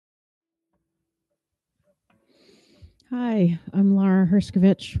Hi, I'm Laura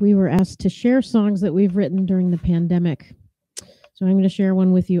Herskovich. We were asked to share songs that we've written during the pandemic. So I'm going to share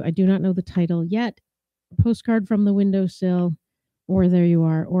one with you. I do not know the title yet. Postcard from the Windowsill, or There You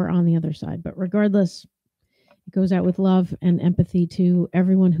Are, or On the Other Side. But regardless, it goes out with love and empathy to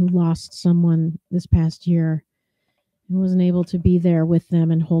everyone who lost someone this past year and wasn't able to be there with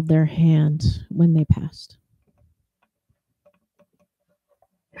them and hold their hand when they passed.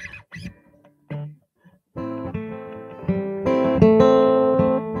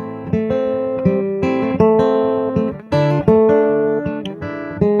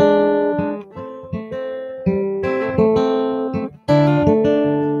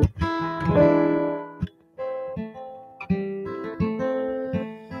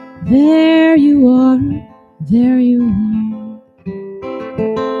 There you are, there you are.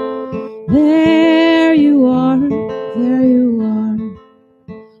 There you are, there you are.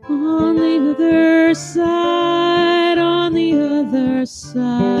 On the other side, on the other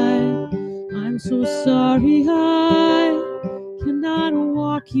side. I'm so sorry I cannot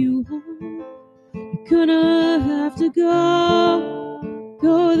walk you home. You're gonna have to go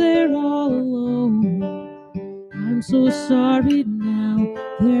there all alone. I'm so sorry now.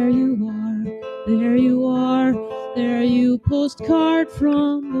 There you are, there you are, there you postcard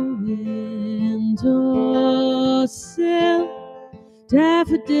from the windowsill,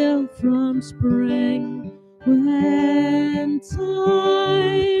 daffodil from spring, when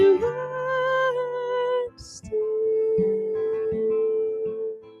time went still.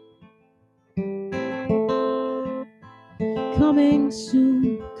 Coming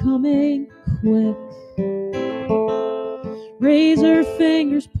soon, coming quick. Razor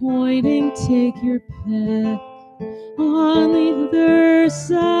fingers pointing, take your pick. On the other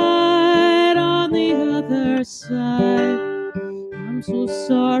side, on the other side. I'm so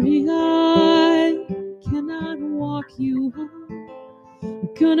sorry I cannot walk you home.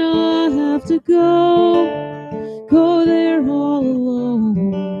 You're gonna have to go there all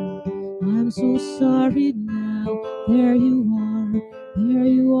alone. I'm so sorry now. There you are, there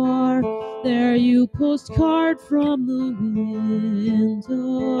you are. There you postcard from the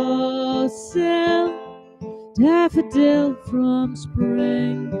windowsill, daffodil from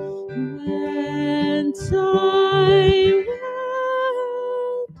spring, when time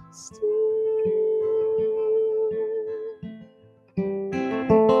went still.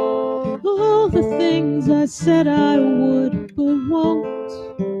 All the things I said I would but won't,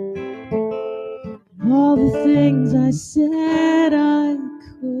 all the things I said I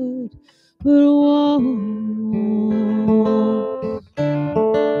could but won't.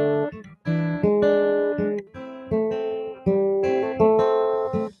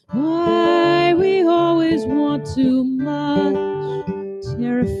 Why we always want too much,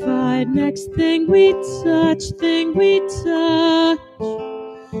 terrified next thing we touch,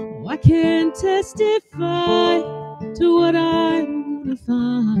 I can't testify to what I'm gonna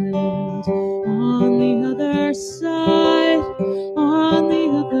find on the other side, on the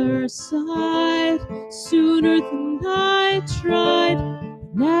other side. Sooner than I tried,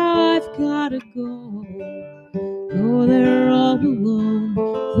 now I've gotta go there all alone.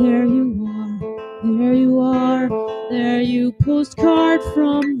 There you are, there you are, there you postcard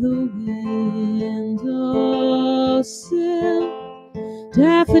from the windowsill,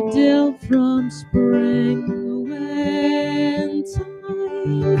 daffodil from spring, when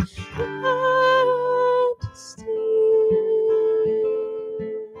time went still.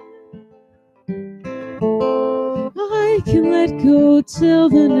 I can let go till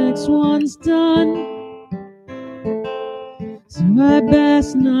the next one's done, so I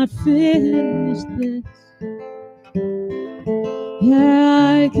best not finish this.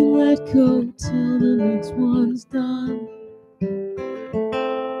 Yeah, I can let go till the next one's done,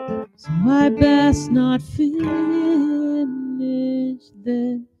 so I best not finish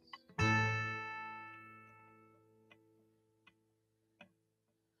this.